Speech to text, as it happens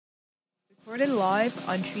Recorded live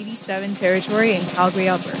on Treaty 7 territory in Calgary,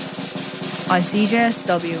 Alberta. On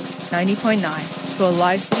CJSW 90.9 to a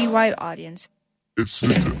live citywide audience. It's the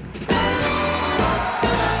Dip.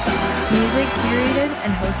 Music curated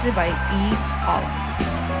and hosted by E. Collins.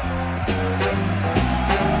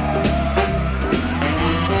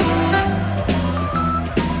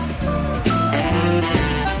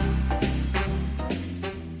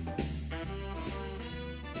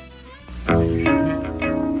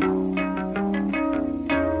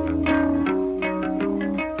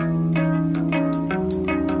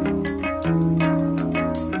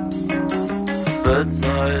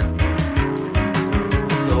 Bedside,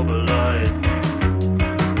 sober light.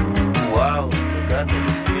 Wow, look at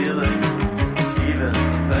this feeling, even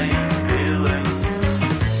the faintest feeling.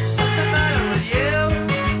 What's the matter with you?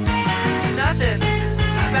 Nothing.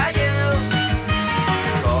 How about you?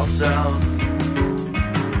 Calm down,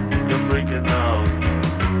 you're freaking out.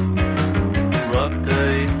 Rough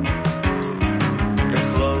day, your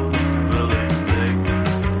clothes really thick.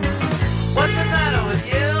 What's the matter with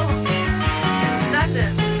you?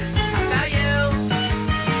 Nothing. How about you?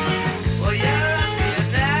 Well, you're up to your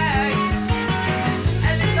neck,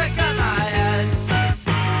 and it's like on my head.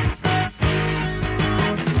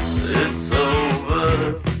 It's over.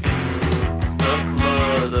 The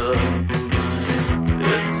clutter.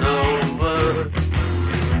 It's over.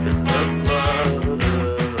 It's the clutter.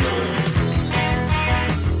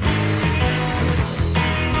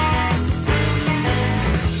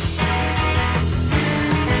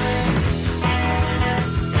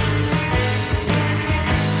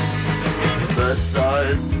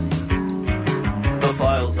 Bedside, the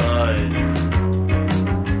file side,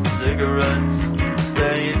 cigarettes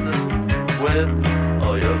stained with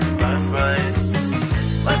all your membrane.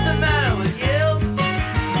 What's the matter with you?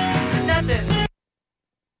 Nothing.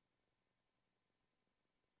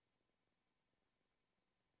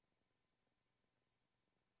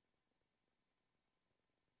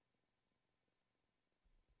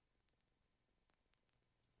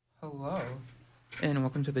 Hello, and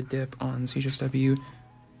welcome to The Dip on CJSW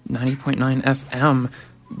 90.9 FM.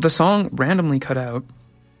 The song randomly cut out,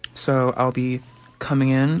 so I'll be coming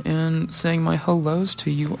in and saying my hellos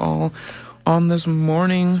to you all on this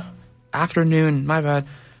afternoon,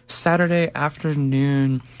 Saturday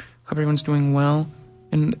afternoon. Hope everyone's doing well.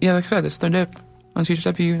 And yeah, like I said, this is The Dip on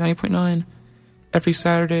CJSW 90.9 every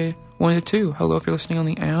Saturday, 1 to 2. Hello if you're listening on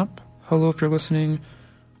the app. Hello if you're listening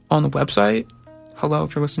on the website. Hello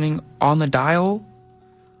if you're listening on the dial.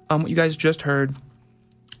 What you guys just heard,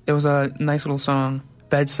 it was a nice little song,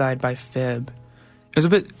 Bedside by Fib. It was a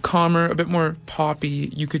bit calmer, a bit more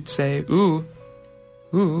poppy. You could say, ooh,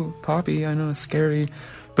 poppy, I know it's scary.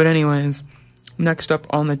 But anyways, next up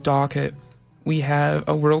on the docket, we have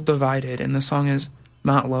A World Divided, and the song is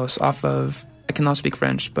Matlos off of, I cannot speak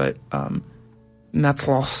French, but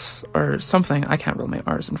Matlos or something. I can't roll my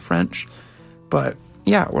R's in French. But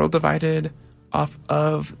yeah, World Divided off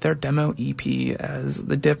of their demo EP, as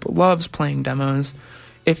The Dip loves playing demos.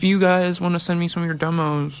 If you guys want to send me some of your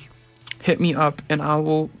demos, hit me up and I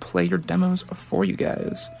will play your demos for you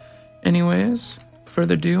guys. Anyways,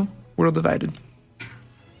 further ado, World Divided.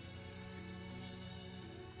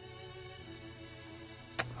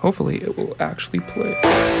 Hopefully it will actually play.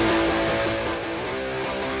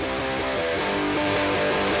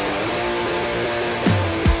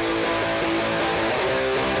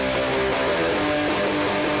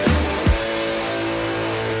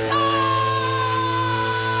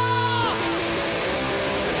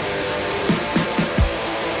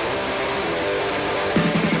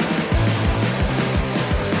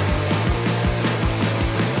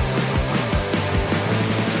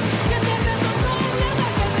 Que te beso con mierda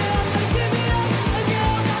que me hace que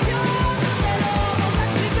mira,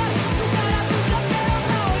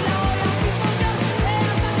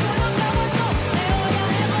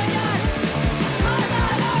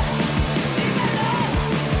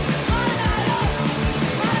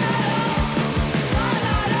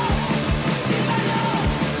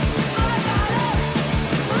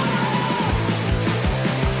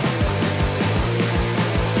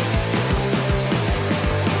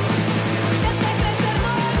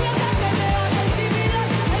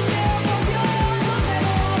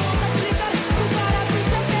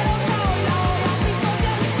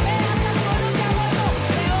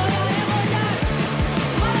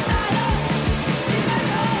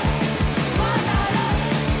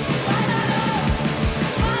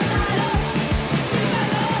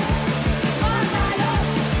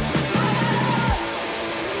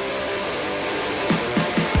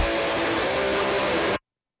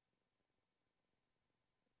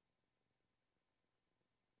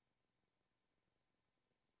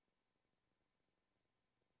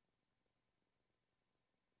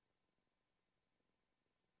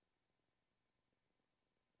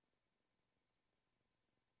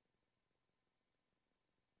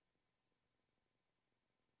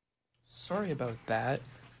 Sorry about that.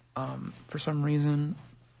 For some reason,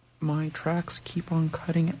 my tracks keep on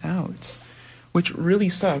cutting out, which really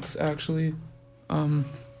sucks, actually.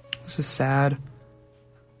 This is sad.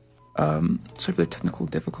 Sorry for the technical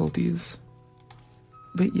difficulties.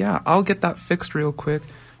 But yeah, I'll get that fixed real quick.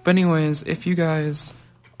 But anyways, if you guys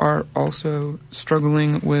are also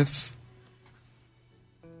struggling with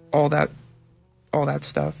all that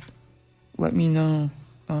stuff, let me know.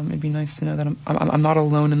 It'd be nice to know that I'm not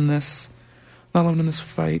alone in this. Not alone in this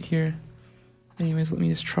fight here. Anyways, let me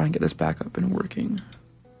just try and get this back up and working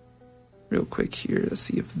real quick here. Let's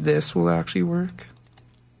see if this will actually work.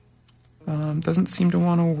 Doesn't seem to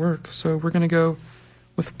want to work, so we're gonna go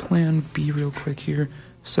with plan B real quick here.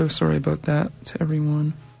 So sorry about that to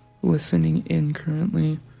everyone listening in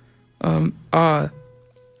currently.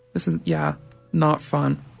 This is, not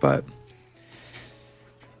fun, but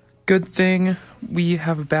good thing we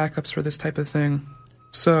have backups for this type of thing.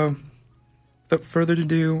 So, without further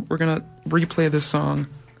ado, we're gonna replay this song,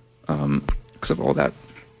 because of all that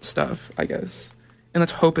stuff, I guess. And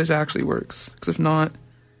let's hope this actually works, because if not,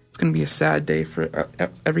 it's gonna be a sad day for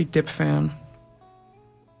every Dip fan.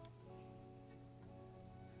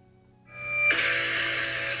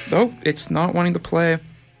 Nope, it's not wanting to play.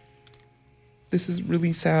 This is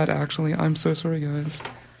really sad, actually. I'm so sorry, guys.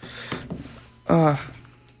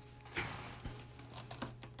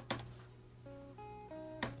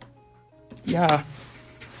 Yeah.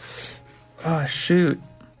 Shoot.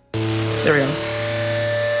 There we go.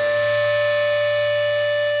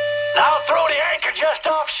 I'll throw the anchor just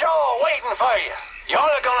offshore waiting for you. Y'all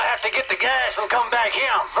are gonna have to get the gas and come back here.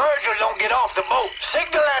 Virgil don't get off the boat.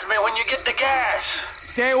 Signal at me when you get the gas.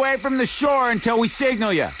 Stay away from the shore until we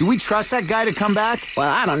signal you. Do we trust that guy to come back? Well,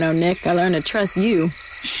 I don't know, Nick. I learned to trust you.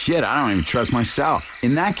 Shit, I don't even trust myself.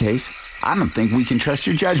 In that case, I don't think we can trust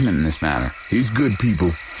your judgment in this matter. He's good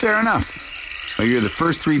people. Fair enough. Well, you're the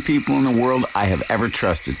first 3 people in the world I have ever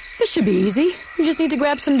trusted. This should be easy. You just need to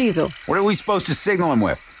grab some diesel. What are we supposed to signal him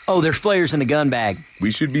with? Oh, there's flares in the gun bag.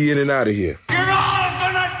 We should be in and out of here. You're all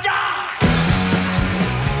gonna die!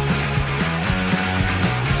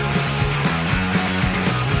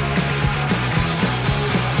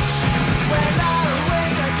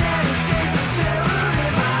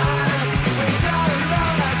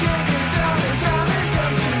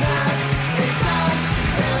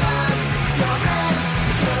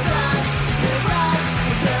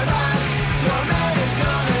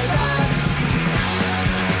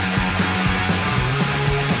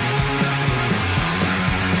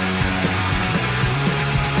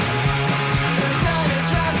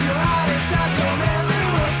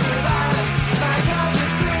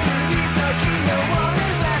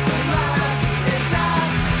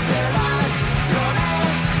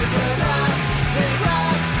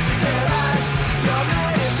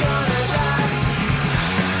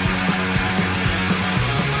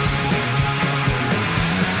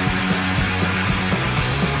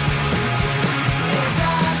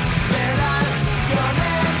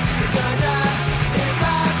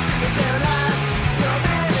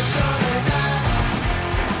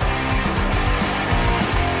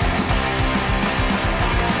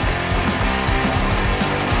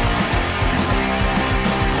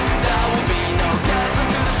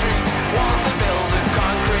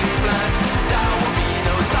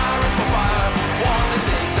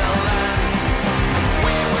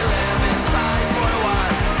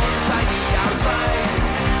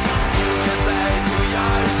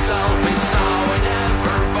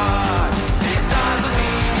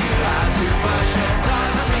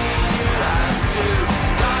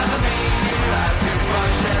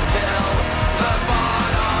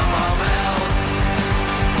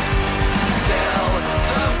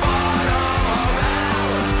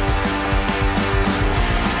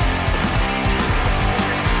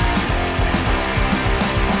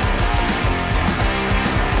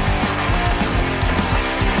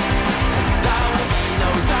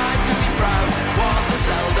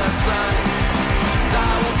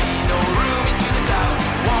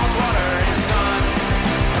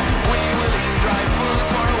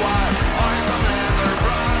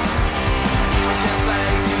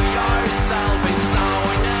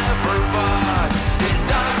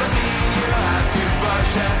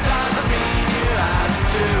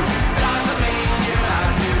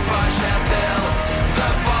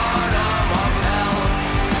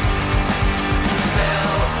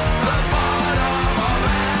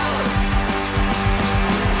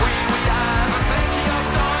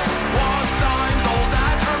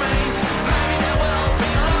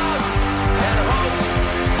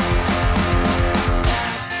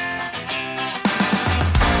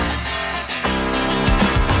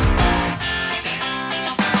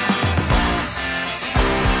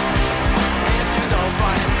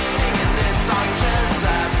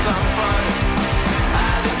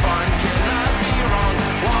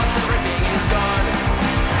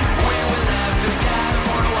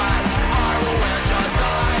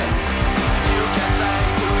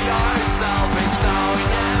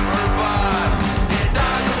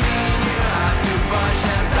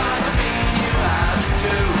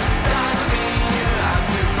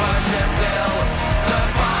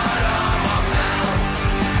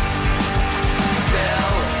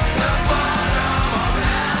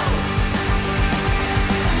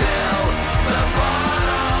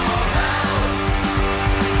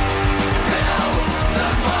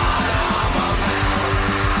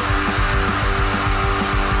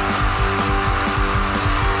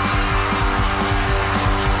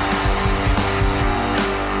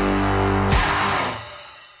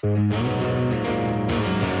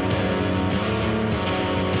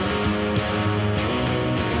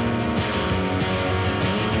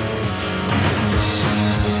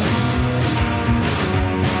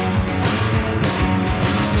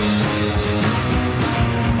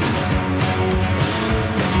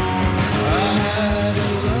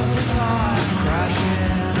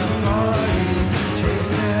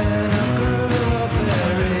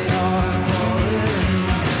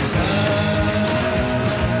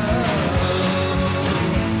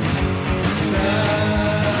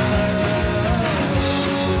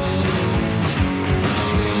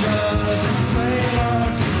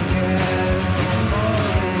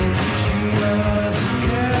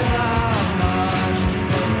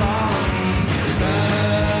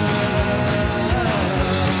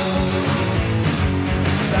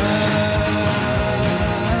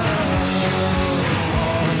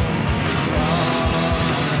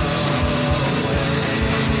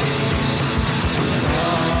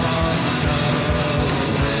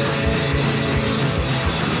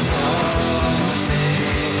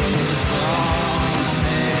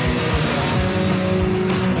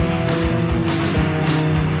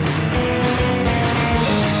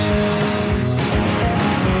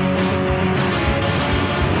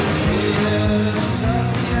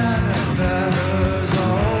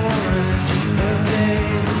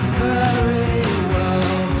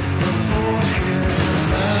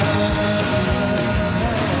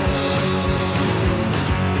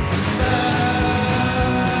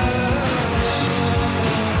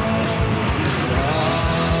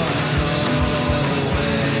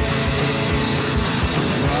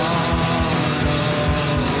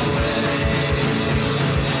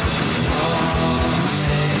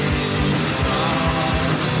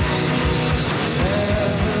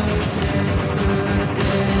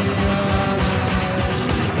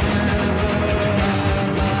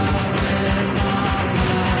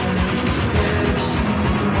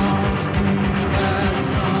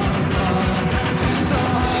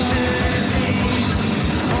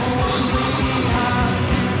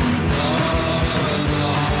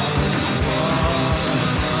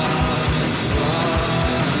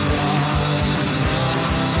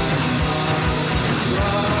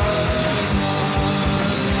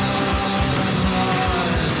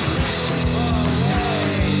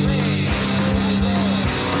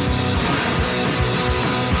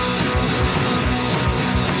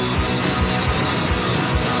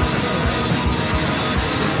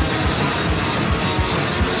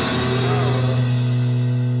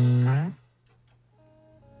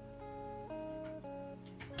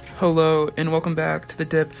 Hello, and welcome back to The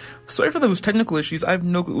Dip. Sorry for those technical issues. I have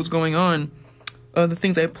no clue what's going on. The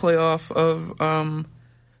things I play off of the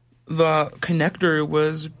connector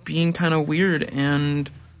was being kind of weird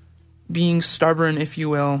and being stubborn, if you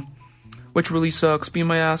will, which really sucks. But you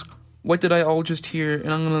might ask, what did I all just hear?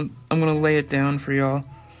 And I'm gonna lay it down for y'all.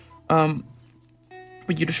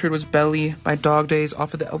 What you just heard was Belly by Dog Days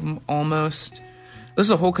off of the album Almost. This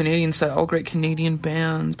is a whole Canadian set, all great Canadian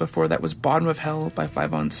bands. Before that was Bottom of Hell by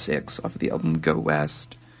 5 on 6 off of the album Go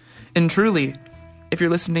West. And truly, if you're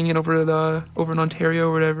listening it over in Ontario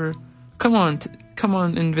or whatever, come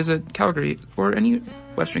on and visit Calgary or any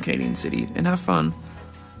Western Canadian city and have fun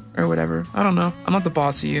or whatever. I don't know. I'm not the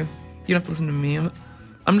boss of you. You don't have to listen to me.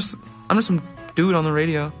 I'm just some dude on the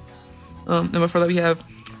radio. And before that we have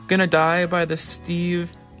Gonna Die by the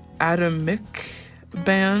Steve Adamic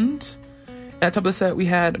Band. At the top of the set, we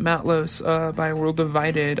had Matlos by World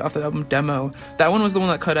Divided off the album Demo. That one was the one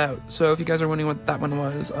that cut out, so if you guys are wondering what that one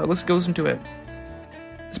was, let's go listen to it.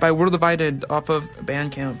 It's by World Divided off of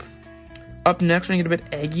Bandcamp. Up next, we're going to get a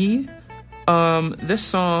bit eggy. This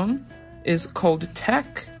song is called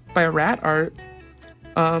Tech by Rat Art.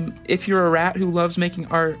 If you're a rat who loves making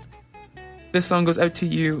art, this song goes out to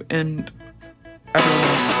you and everyone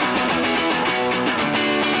else.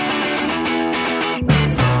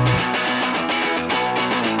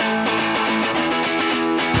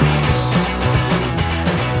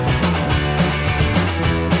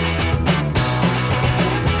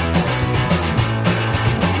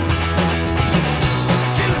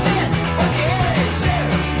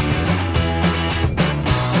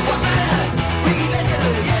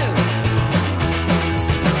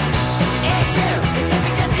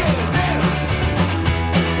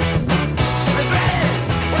 It's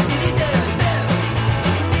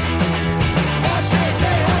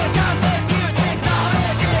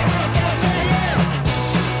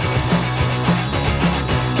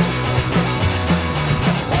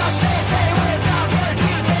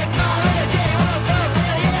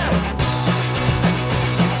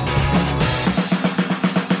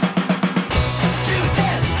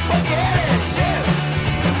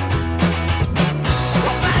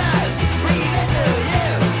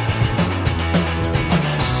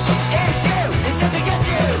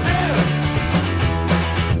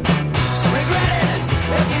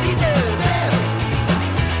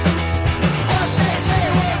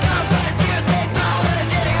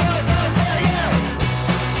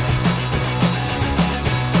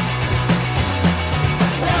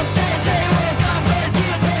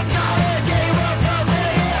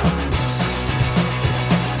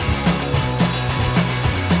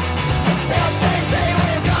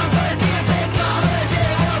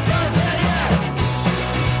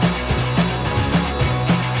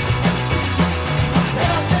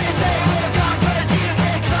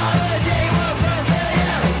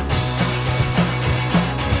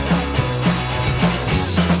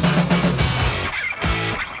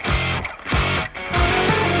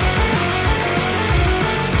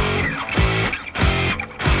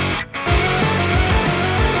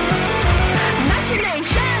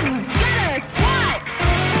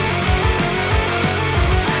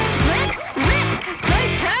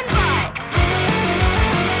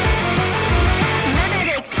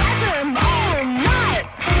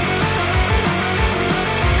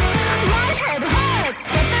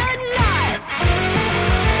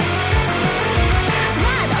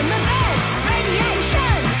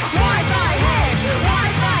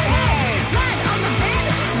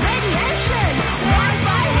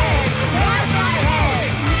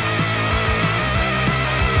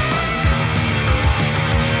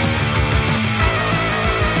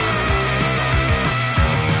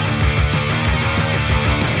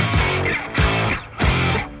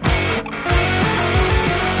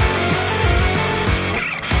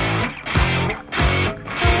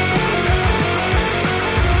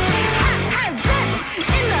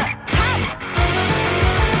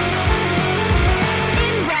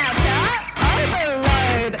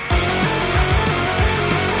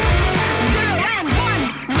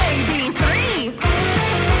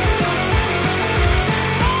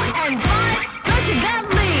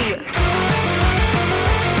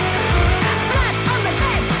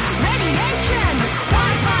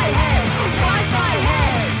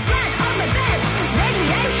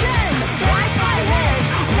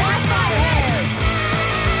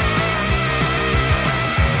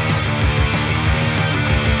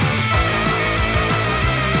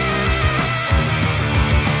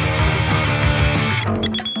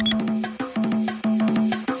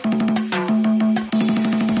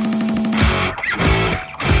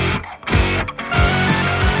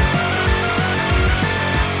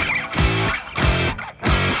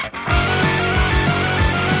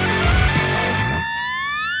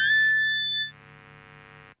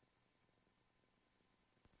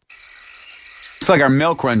like our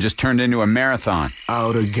milk run just turned into a marathon.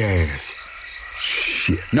 Out of gas.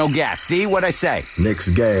 Shit. No gas. See what I say? Next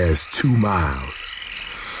gas, 2 miles.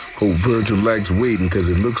 Hope Virgil likes waiting because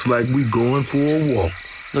it looks like we going for a walk.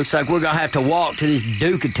 Looks like we're gonna have to walk to this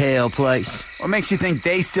Ducatel place. What makes you think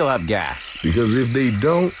they still have gas? Because if they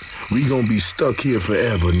don't, we gonna be stuck here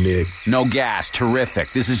forever, Nick. No gas.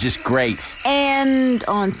 Terrific. This is just great. And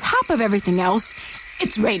on top of everything else,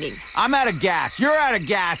 it's raining. I'm out of gas. You're out of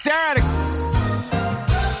gas. They're out of...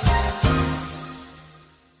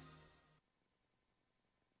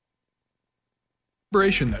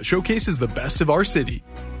 That showcases the best of our city.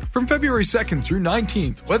 From February 2nd through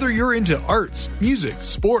 19th, whether you're into arts, music,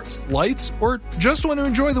 sports, lights, or just want to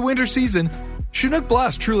enjoy the winter season, Chinook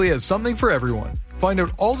Blast truly has something for everyone. Find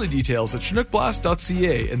out all the details at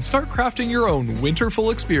chinookblast.ca and start crafting your own winterful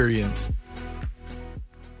experience.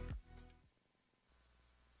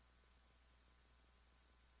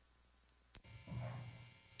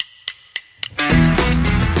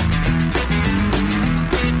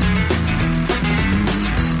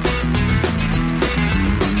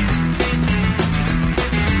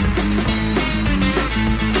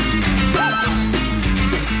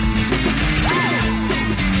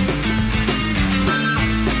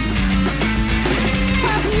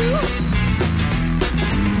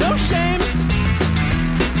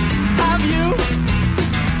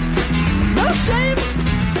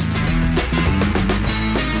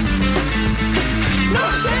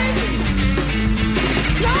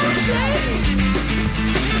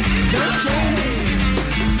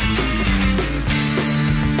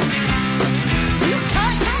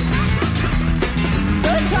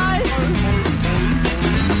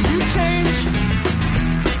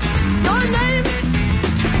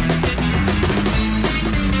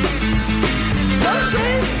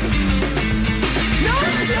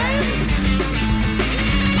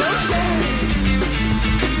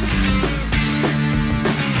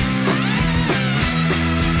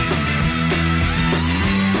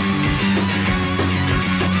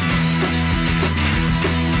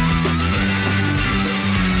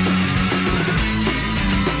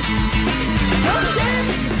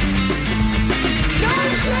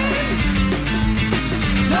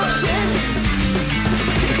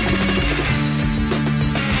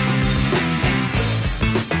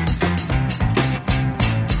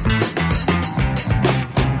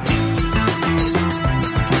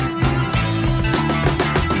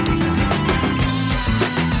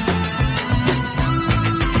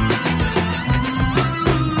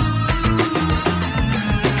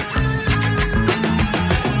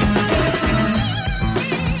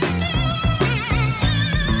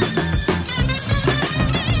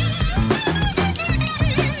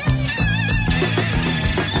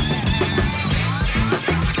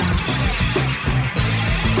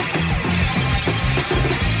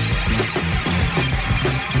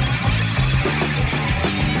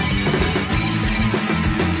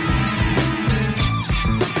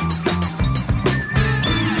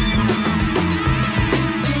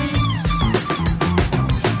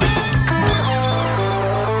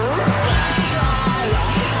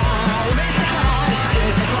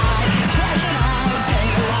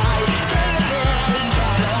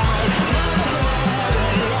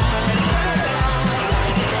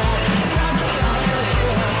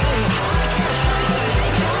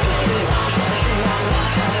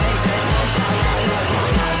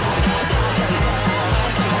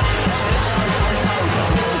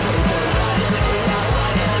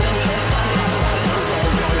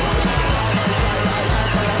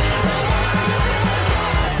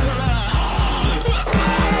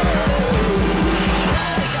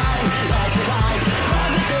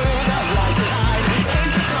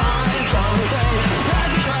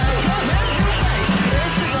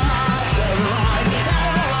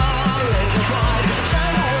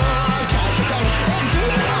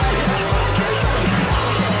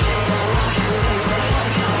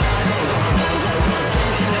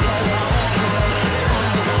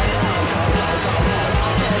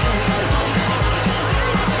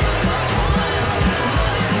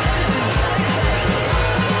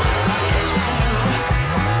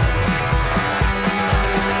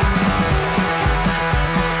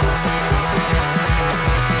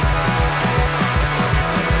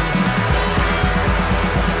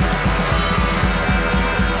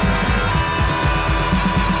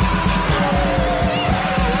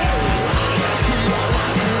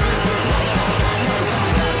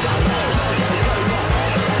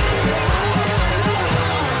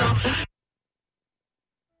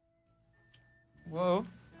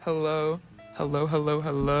 Hello, hello, hello,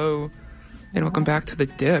 hello, and welcome back to The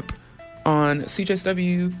Dip on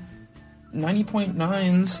CJSW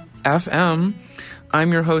 90.9's FM.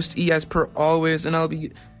 I'm your host, E, as per always, and I'll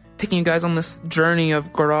be taking you guys on this journey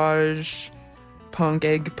of garage punk,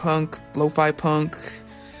 egg punk, lo-fi punk,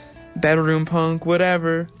 bedroom punk,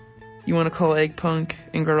 whatever you want to call egg punk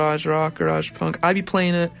and garage rock, garage punk. I'll be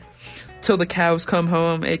playing it till the cows come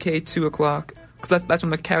home, aka 2 o'clock, because that's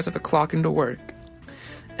when the cows have to clock into work.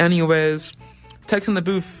 Anyways, text in the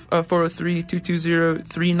booth,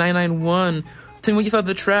 403-220-3991. Tell me what you thought of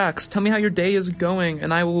the tracks. Tell me how your day is going,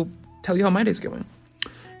 and I will tell you how my day's going.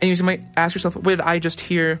 Anyways, you might ask yourself, what did I just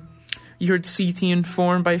hear? You heard CT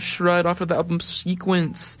Informed by Shred off of the album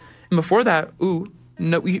Sequence. And before that,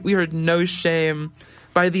 we heard No Shame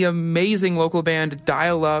by the amazing local band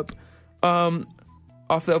Dial Up,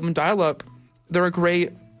 off the album Dial Up. They're a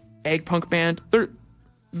great egg punk band.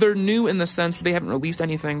 They're new in the sense that they haven't released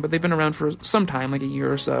anything, but they've been around for some time, like a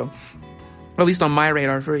year or so. At least on my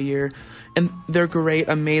radar for a year. And they're great,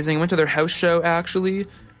 amazing. I went to their house show, actually.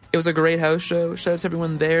 It was a great house show. Shout out to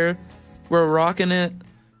everyone there. We're rocking it.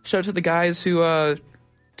 Shout out to the guys who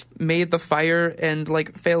made the fire and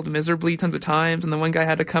failed miserably tons of times, and the one guy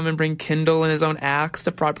had to come and bring Kindle and his own axe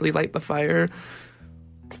to properly light the fire.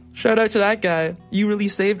 Shout out to that guy. You really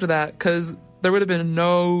saved that, because there would have been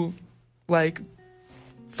no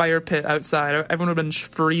fire pit outside. Everyone would have been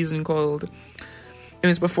freezing cold.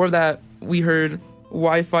 Anyways, before that, we heard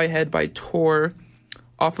Wi-Fi Head by Tor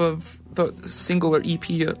off of the single or EP,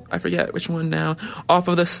 I forget which one now, off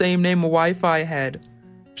of the same name, Wi-Fi Head.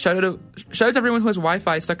 Shout out to everyone who has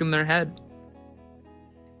Wi-Fi stuck in their head.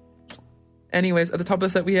 Anyways, at the top of the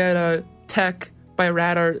set, we had Tech by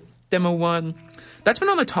Radar, Demo 1. That's been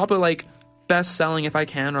on the top of best selling, if I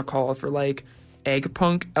can recall, for egg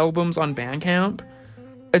punk albums on Bandcamp.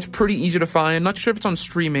 It's pretty easy to find. Not sure if it's on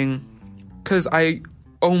streaming, because I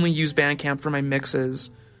only use Bandcamp for my mixes.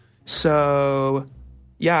 So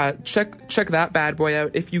yeah, check that bad boy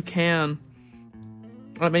out if you can.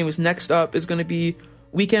 Anyways, next up is going to be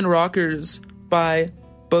Weekend Rockers by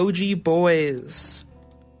Bougie Boys.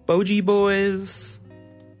 Bougie Boys?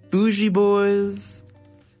 Bougie Boys?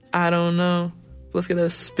 I don't know. Let's get a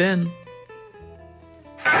spin.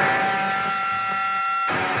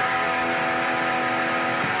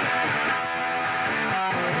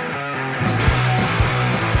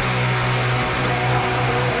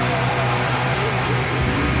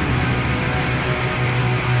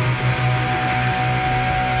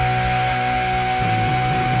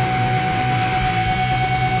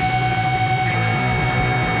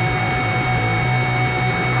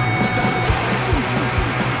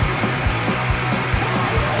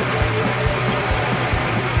 This is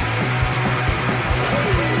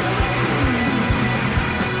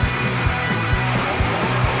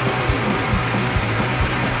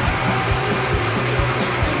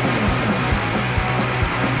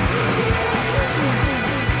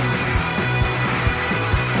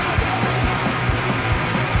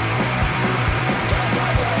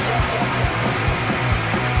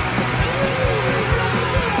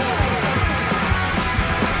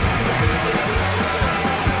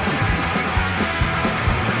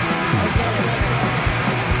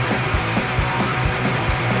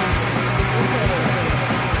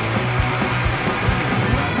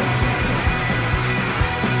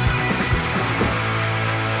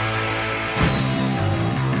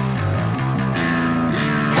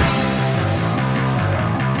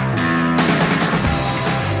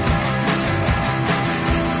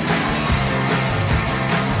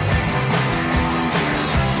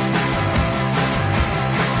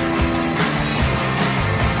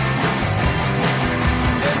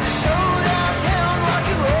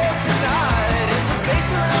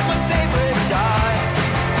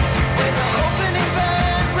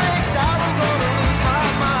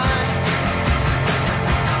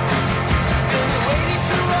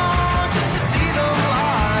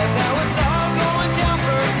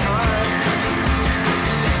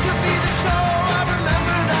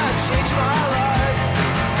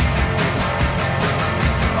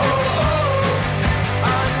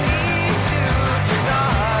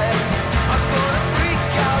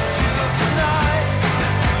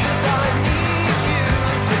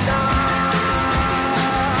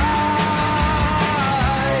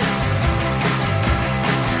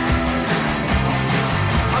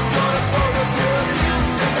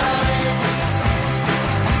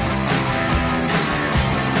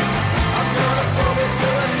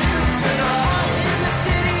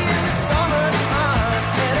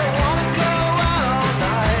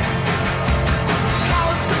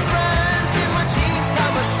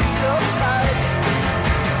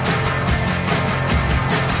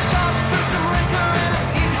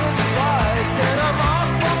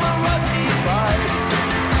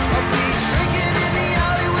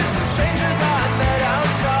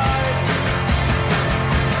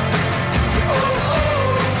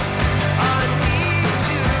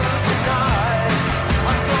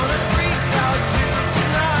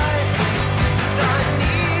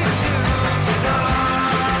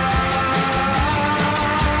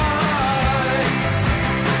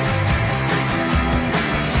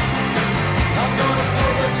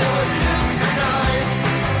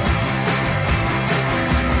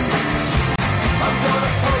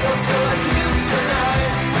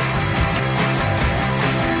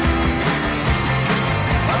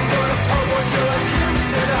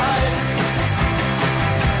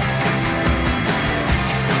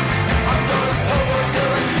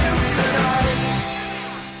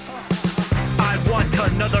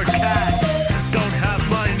another cat. Don't have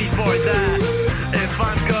money for that. If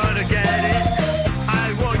I'm gonna get it,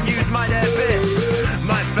 I won't use my debit.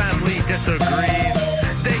 My family disagrees.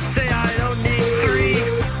 They say I don't need 3.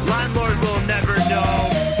 Landlord will never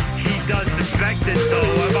know. He does suspect it though.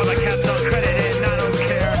 I bought my cats on credit and I don't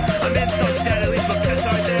care. I'm in so debt, at least my pets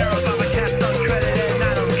are there. I bought my cats on credit and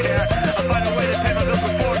I don't care. I'll find a way to pay my bills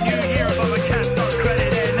before New Year. I bought my cats on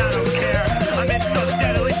credit and I don't care. I'm in so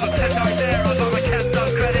debt, at least my pets are there. I bought my cats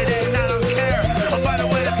on credit and I don't care. I'll find a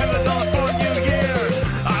way to pay my bills before New Year.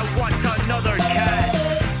 I want another cat.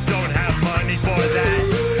 Don't have money for that.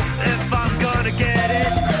 If I'm gonna get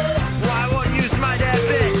it, why won't use my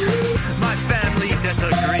debit? My family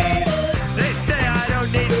disagrees. They say I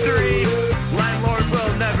don't need 3. Landlord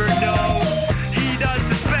will never know. He does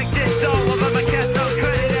suspect it though. I bought my cats on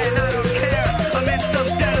credit and I don't care. I'm in some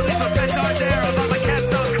debt, at least my pets are there. I bought my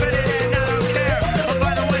cats on credit and I don't care. I'll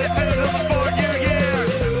find a way to pay the bill before New Year.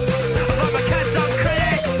 I bought my cats on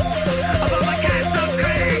credit. I bought my cats on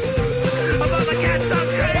credit. I bought my cats on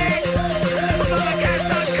credit. I bought my cats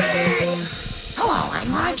on credit. Hello, I'm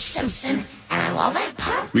Marge Simpson, and I love it.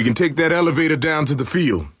 We can take that elevator down to the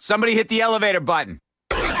field. Somebody hit the elevator button.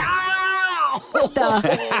 What the?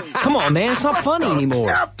 Come on, man. It's not funny anymore.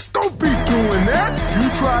 Don't be doing that. You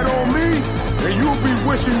tried on me, and you'll be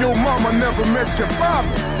wishing your mama never met your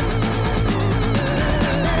father.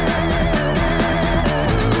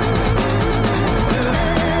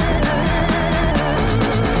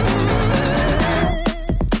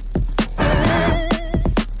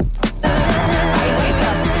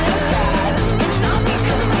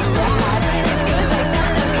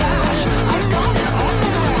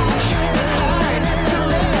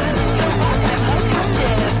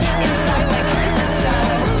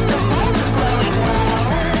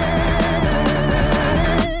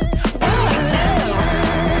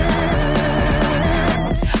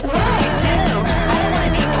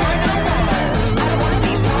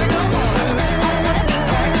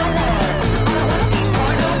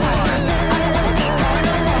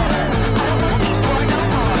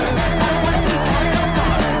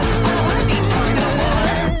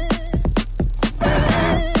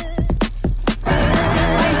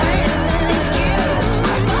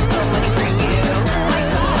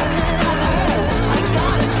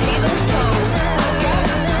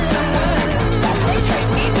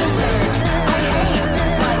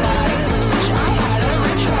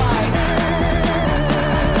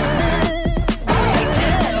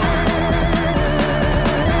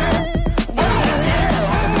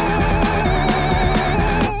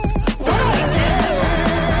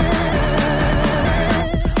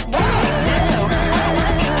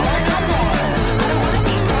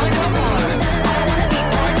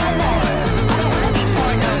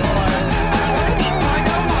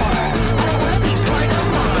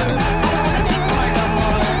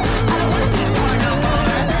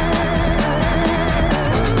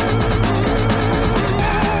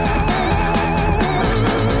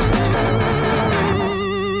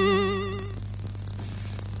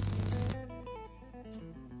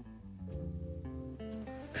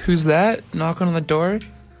 Who's that? Knocking on the door?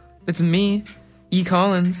 It's me, E.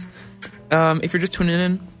 Collins. If you're just tuning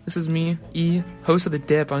in, this is me, E, host of The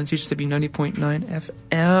Dip on CHW 90.9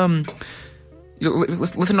 FM.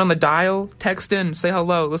 Listen on the dial, text in, say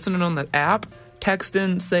hello. Listen on the app, text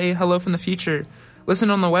in, say hello from the future.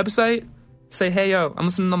 Listen on the website, say hey yo, I'm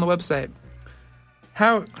listening on the website.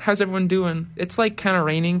 How's everyone doing? It's like kind of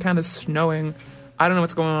raining, kind of snowing. I don't know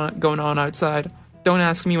what's going on outside. Don't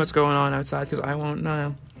ask me what's going on outside because I won't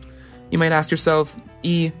know. You might ask yourself,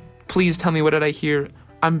 E, please tell me, what did I hear?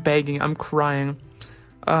 I'm begging, I'm crying.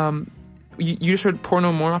 You just heard Pour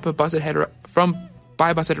No More off of by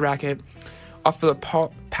Busted Racket off of the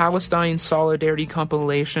Palestine Solidarity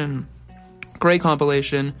compilation. Great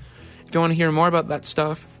compilation. If you want to hear more about that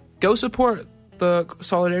stuff, go support the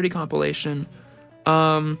Solidarity compilation.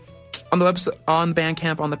 On the website, on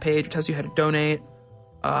Bandcamp, on the page, it tells you how to donate.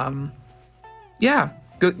 Yeah,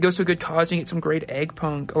 goes to a good cause. You get some great egg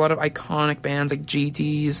punk. A lot of iconic bands like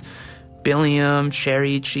GTs, Billiam,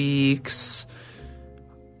 Cherry Cheeks,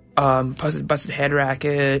 Busted Head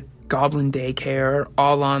Racket, Goblin Daycare,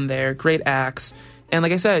 all on there. Great acts. And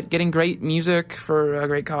like I said, getting great music for a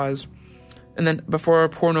great cause. And then before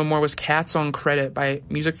Pour No More was Cats on Credit by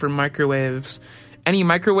Music for Microwaves. Any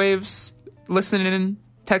microwaves listening?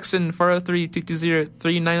 Text in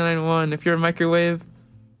 403-220-3991. If you're a microwave,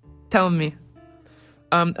 tell me.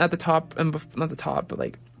 At the top, not the top, but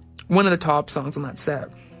like one of the top songs on that set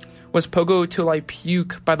was Pogo Till I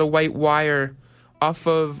Puke by The White Wire off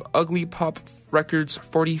of Ugly Pop Records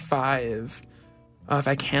 45. If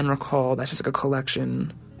I can recall, that's just like a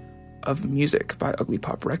collection of music by Ugly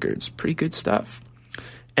Pop Records. Pretty good stuff.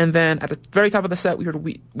 And then at the very top of the set, we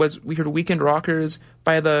heard Weekend Rockers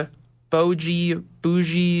by the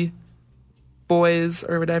Bougie Boys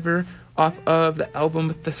or whatever, off of the album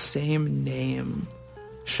with the same name.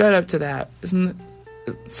 Shout out to that. Isn't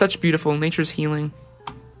it such beautiful? Nature's healing.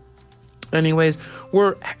 Anyways,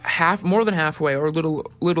 we're more than halfway, or a little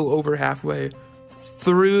over halfway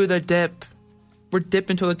through the dip. We're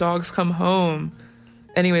dipping until the dogs come home.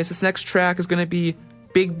 Anyways, this next track is going to be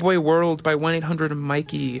Big Boy World by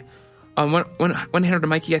 1-800-Mikey.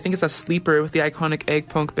 1-800-Mikey, I think it's a sleeper with the iconic Egg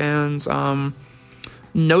Punk bands.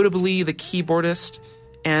 Notably, the keyboardist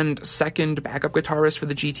and second backup guitarist for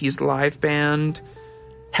the GT's live band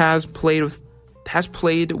has played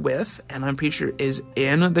with, and I'm pretty sure is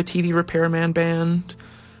in the TV Repairman band.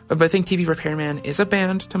 But I think TV Repairman is a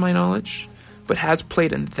band, to my knowledge, but has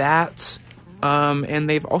played in that. And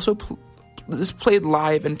they've also played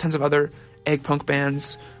live in tons of other Egg Punk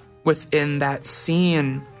bands within that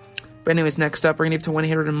scene. But anyways, next up, we're going to give it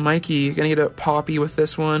to 1-800-Mikey. You're going to get a poppy with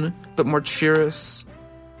this one, but more cheerous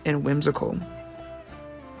and whimsical.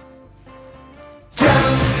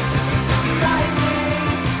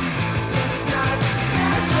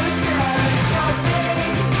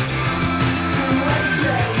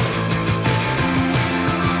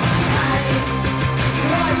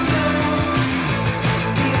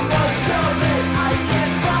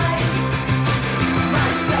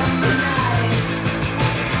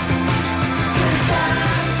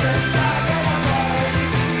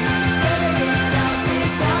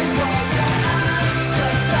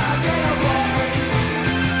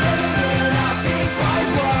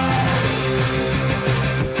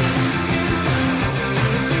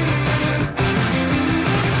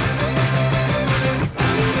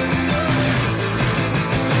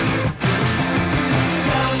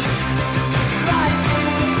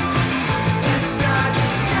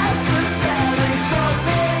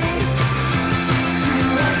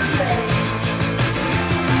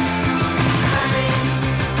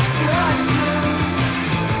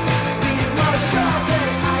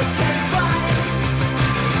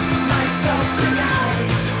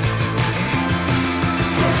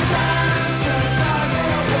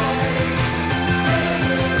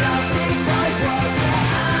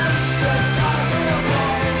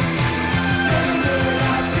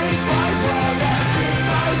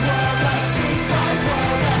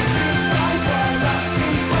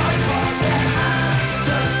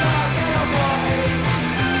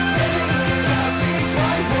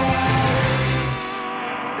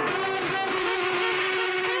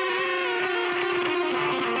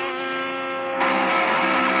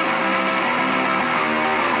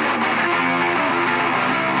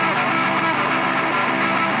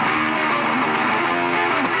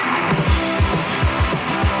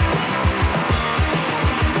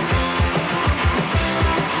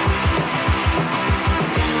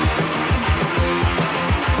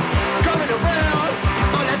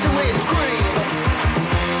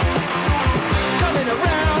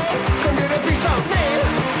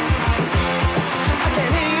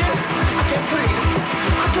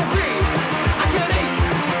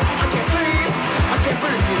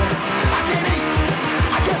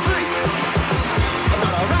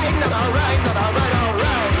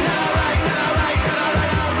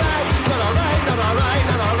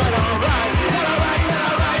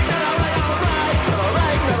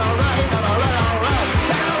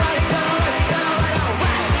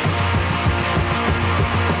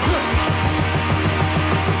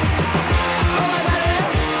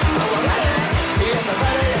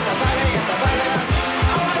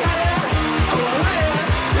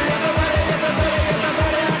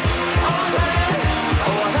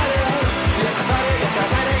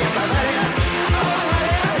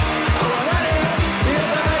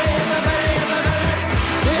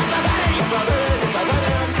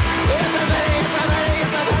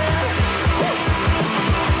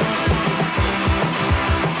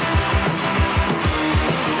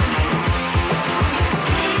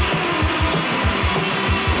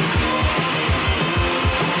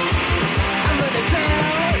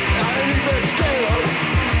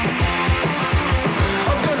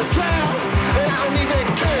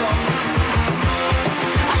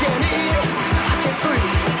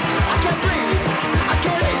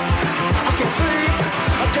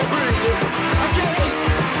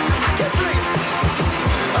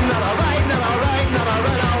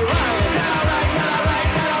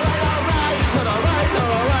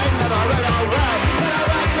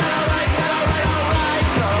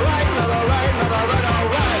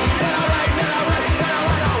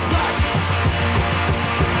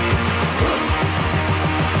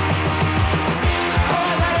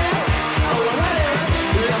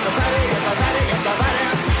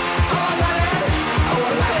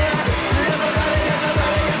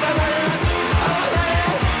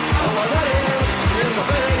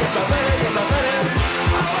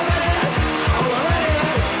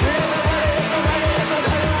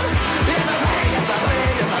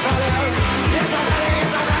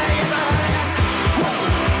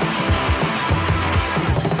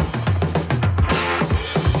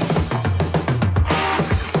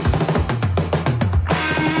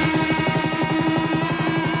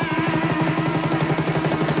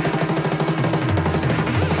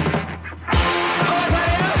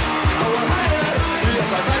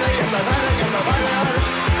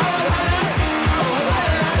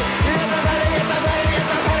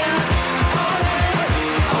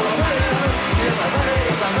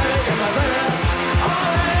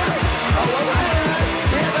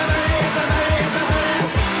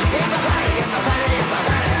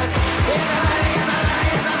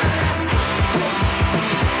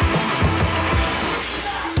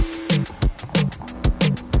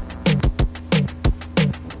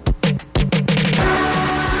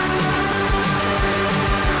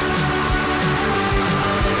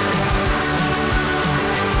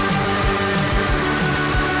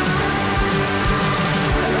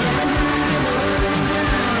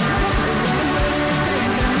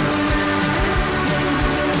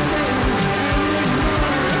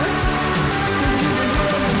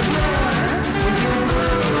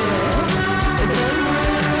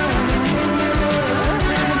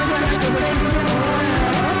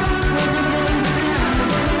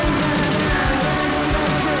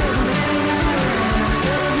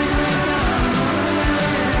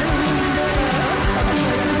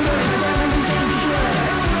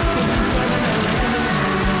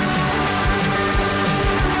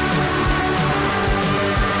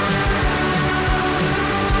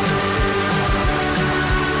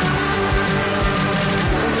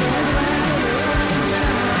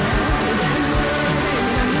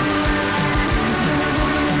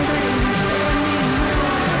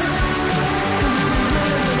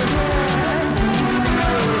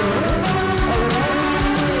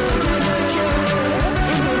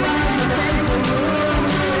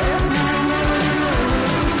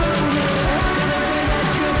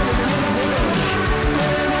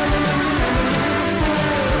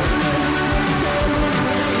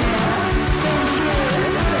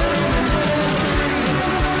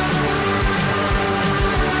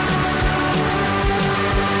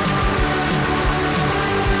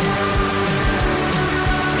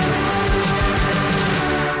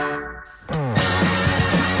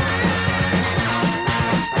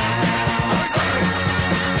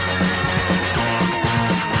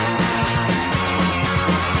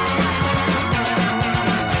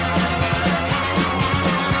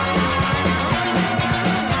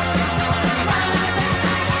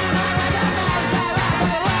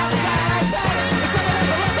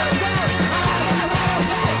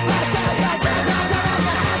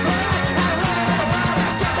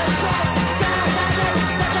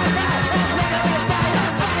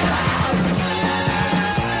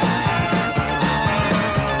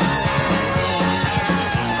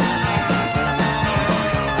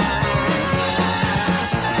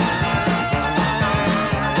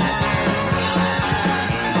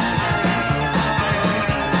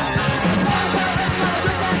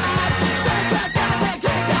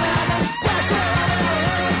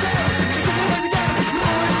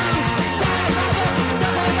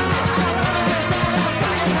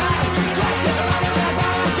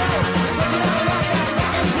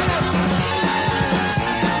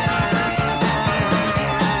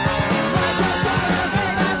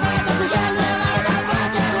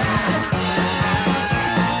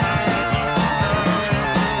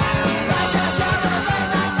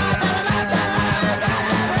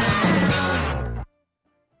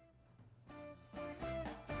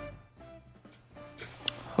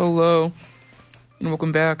 Hello, and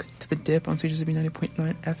welcome back to The Dip on CJSW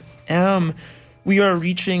 90.9 FM. We are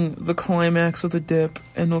reaching the climax of The Dip,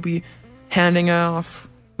 and we'll be handing off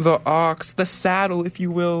the aux, the saddle, if you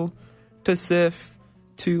will, to Sif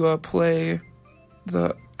to play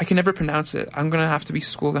the... I can never pronounce it. I'm going to have to be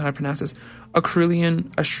schooled on how to pronounce this.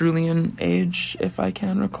 Achrulian Age, if I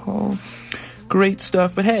can recall. Great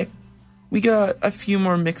stuff. But hey, we got a few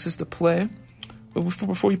more mixes to play. But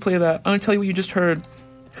before we play that, I'm going to tell you what you just heard.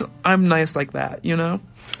 Because I'm nice like that, you know?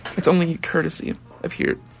 It's only courtesy of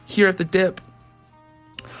here at The Dip.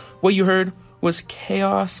 What you heard was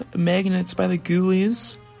Chaos Magnets by the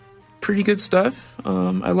Ghoulies. Pretty good stuff.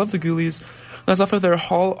 I love the Ghoulies. That's off of their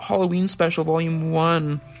Halloween special, Volume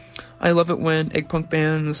 1. I love it when Eggpunk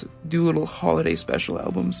bands do little holiday special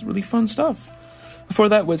albums. Really fun stuff. Before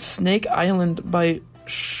that was Snake Island by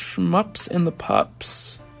Shmups and the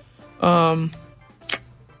Pups.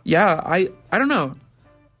 Yeah, I don't know.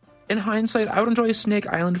 In hindsight, I would enjoy Snake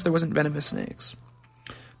Island if there wasn't venomous snakes.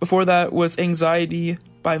 Before that was Anxiety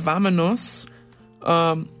by Vamonos.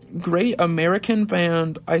 Great American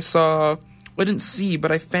band I didn't see,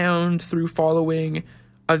 but I found through following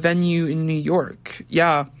a venue in New York.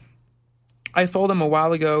 Yeah, I followed them a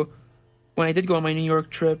while ago when I did go on my New York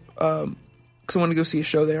trip because I wanted to go see a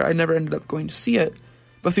show there. I never ended up going to see it,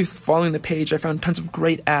 but through following the page, I found tons of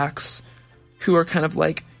great acts who are kind of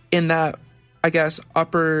like in that, I guess,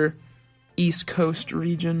 upper East Coast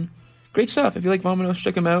region. Great stuff. If you like Vamonos,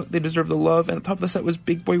 check them out. They deserve the love. And at the top of the set was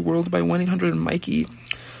Big Boy World by 1-800 Mikey.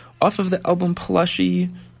 Off of the album Plushy,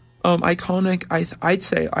 iconic,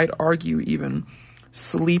 I'd argue even,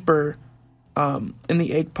 sleeper in the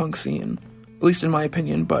Eggpunk scene. At least in my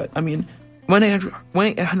opinion. But, I mean,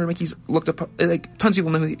 1-800 Mikey's looked up, like, tons of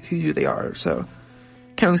people know who they are. So,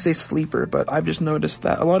 can't really say sleeper, but I've just noticed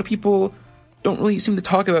that a lot of people don't really seem to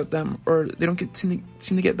talk about them, or they don't seem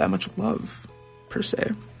to get that much love, per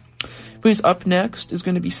se. Anyways, up next is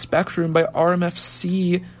going to be Spectrum by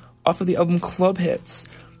RMFC off of the album Club Hits.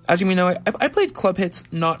 As you may know, I played Club Hits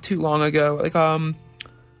not too long ago, like I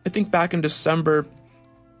think back in December,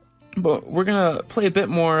 but we're going to play a bit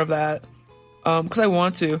more of that because I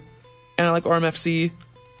want to, and I like RMFC,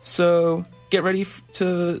 so get ready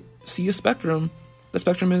to see a Spectrum. The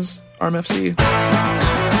Spectrum is RMFC.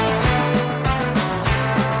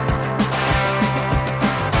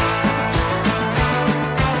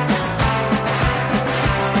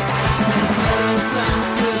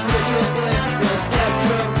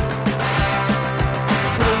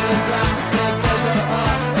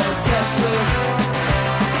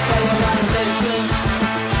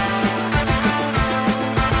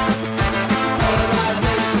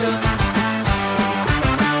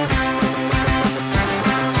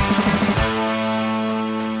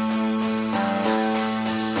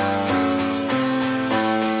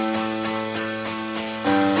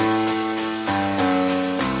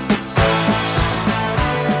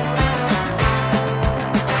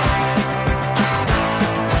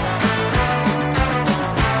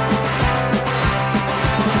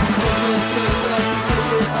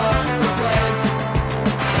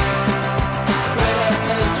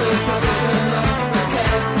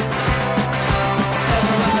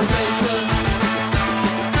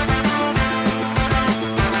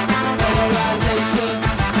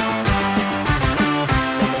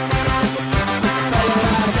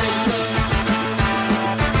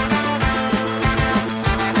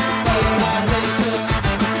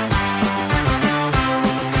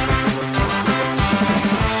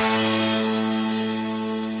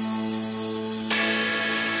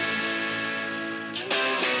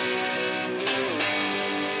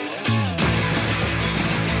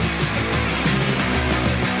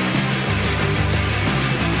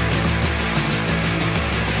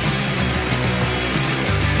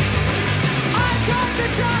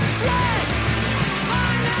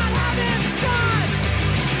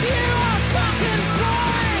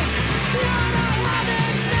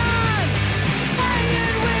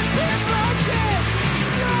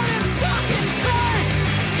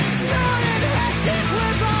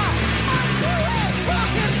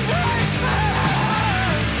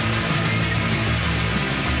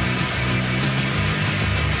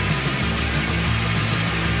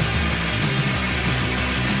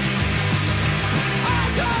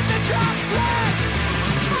 I got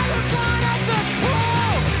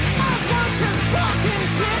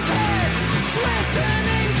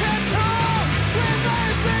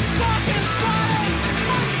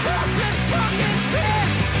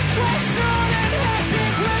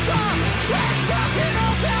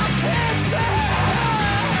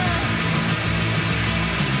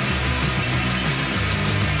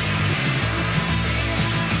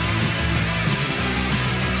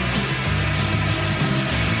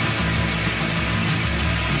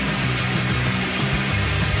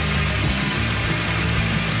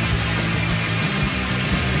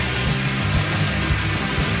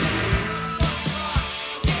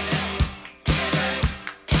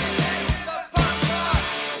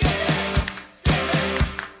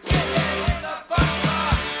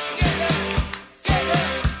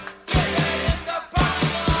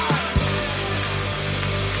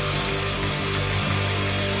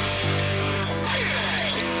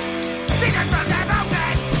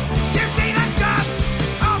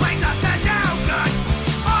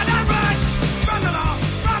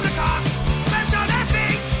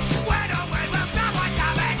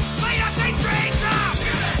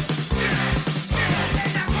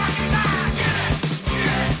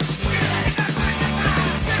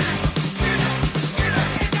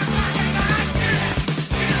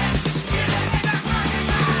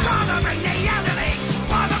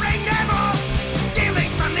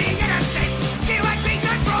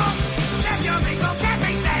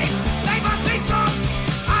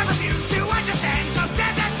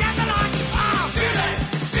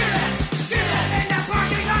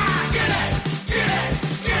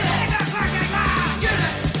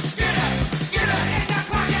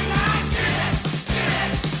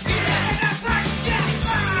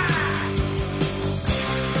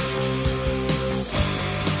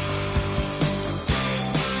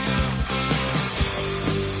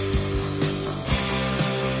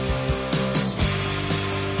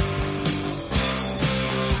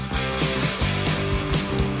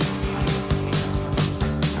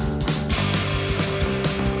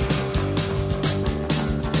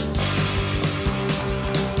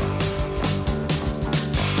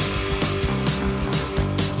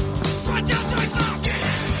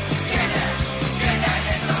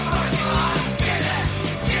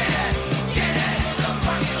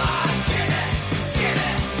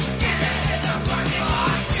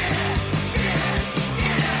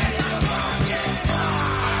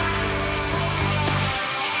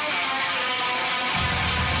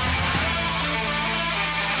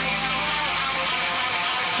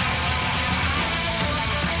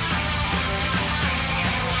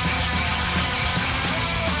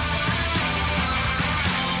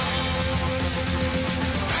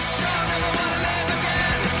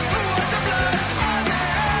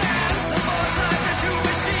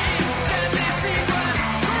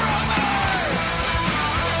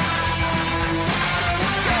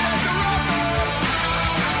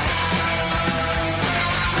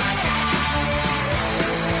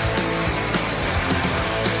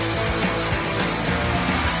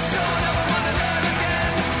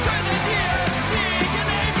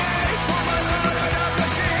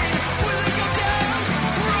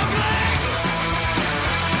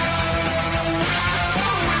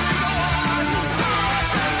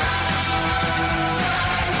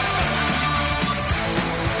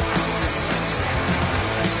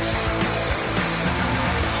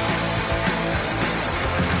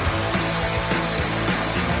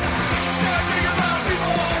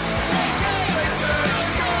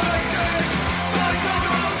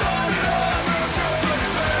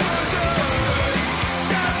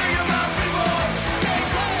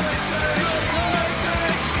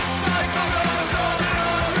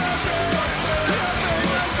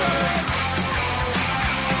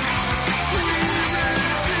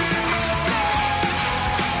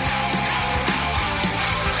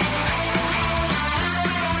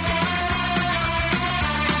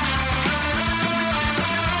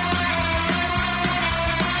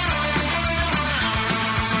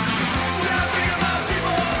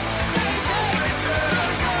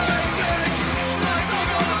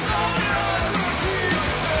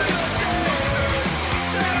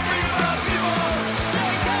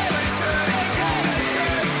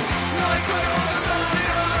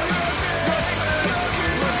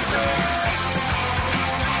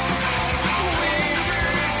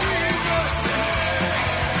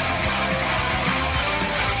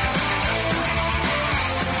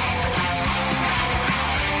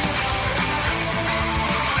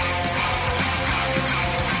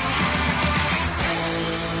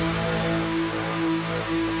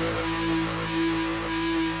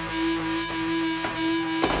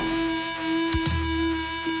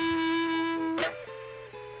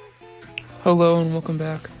Hello and welcome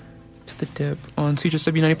back to The Dip on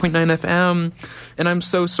CJSW 90.9 FM. And I'm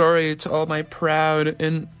so sorry to all my proud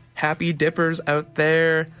and happy dippers out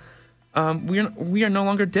there. We are no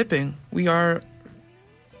longer dipping. We are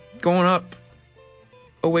going up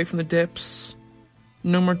away from the dips.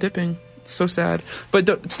 No more dipping. It's so sad.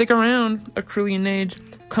 But stick around. Acrylian Age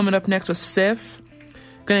coming up next with Sif.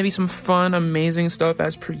 Gonna be some fun, amazing stuff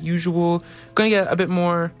as per usual. Gonna get a bit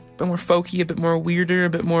more folky, a bit more weirder, a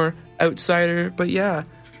bit more outsider. But yeah,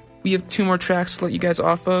 we have 2 more tracks to let you guys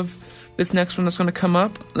off of. This next one that's gonna come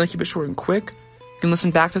up, I'm gonna keep it short and quick. You can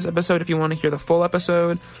listen back to this episode if you want to hear the full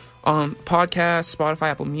episode on podcast, Spotify,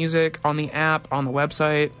 Apple Music, on the app, on the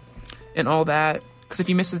website, and all that. Because if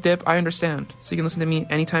you miss the dip, I understand. So you can listen to me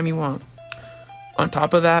anytime you want. On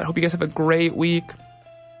top of that, hope you guys have a great week,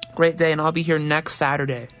 great day, and I'll be here next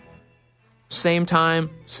Saturday. Same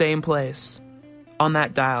time, same place, on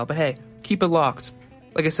that dial. But hey, keep it locked.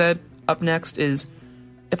 Like I said, up next is,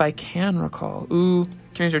 if I can recall, can you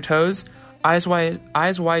raise your toes? Eyes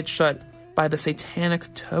Wide Shut by the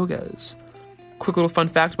Satanic Togas. Quick little fun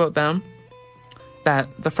fact about them, that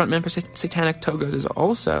the frontman for Satanic Togas is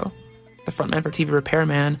also the frontman for TV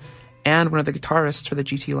Repairman and one of the guitarists for the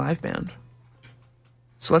GT Live Band.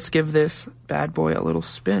 So let's give this bad boy a little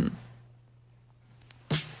spin.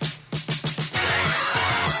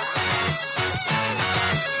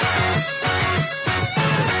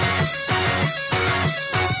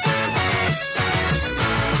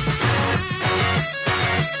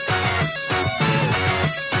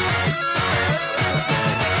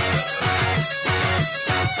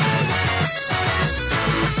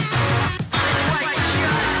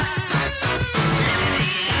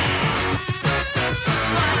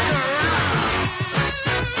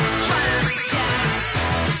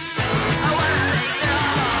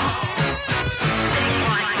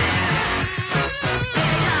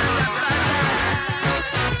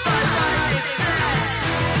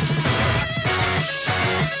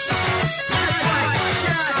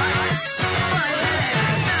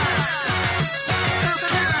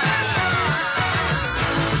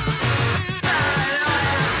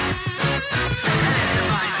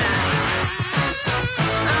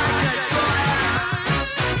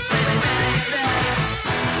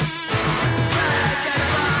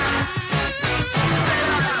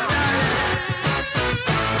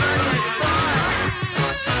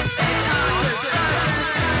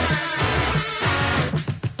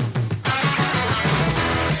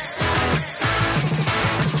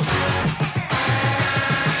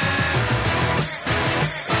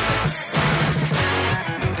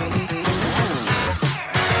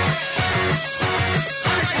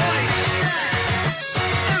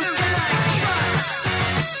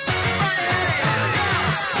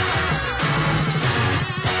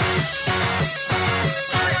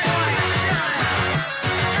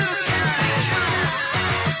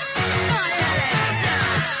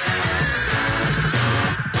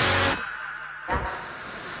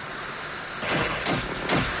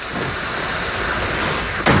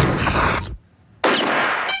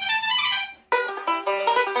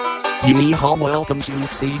 Yeehaw, welcome to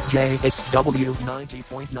CJSW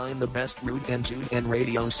 90.9, the best root and tune and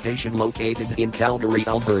radio station located in Calgary,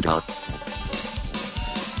 Alberta.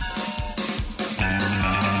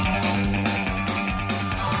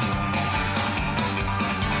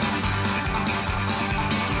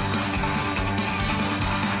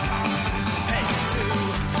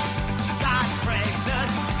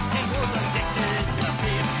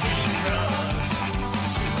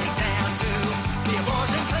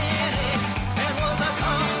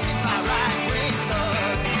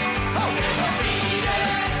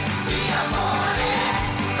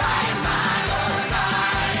 By my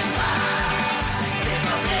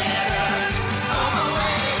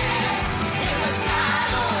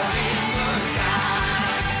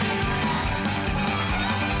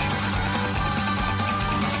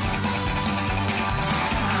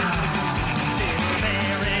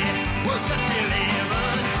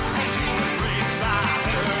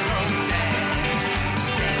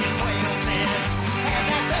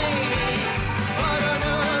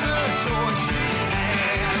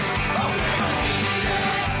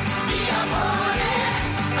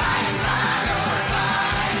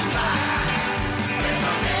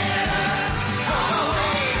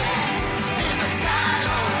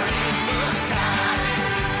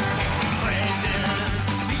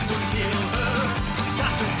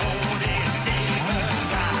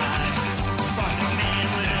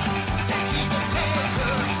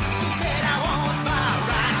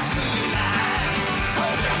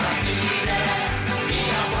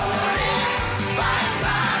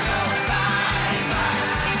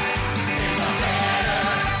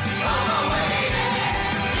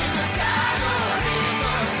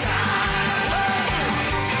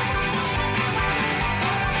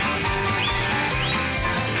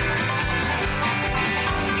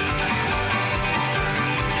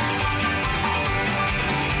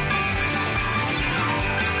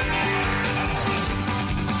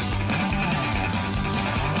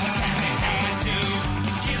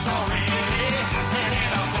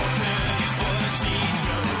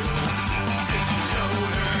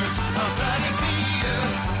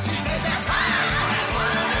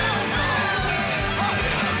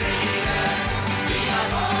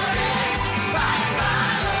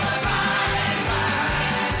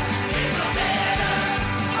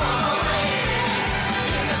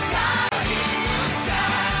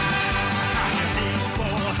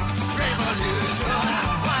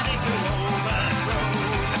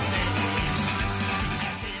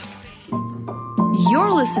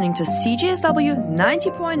listening to CJSW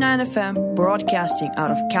 90.9 FM, broadcasting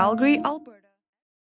out of Calgary, Alberta.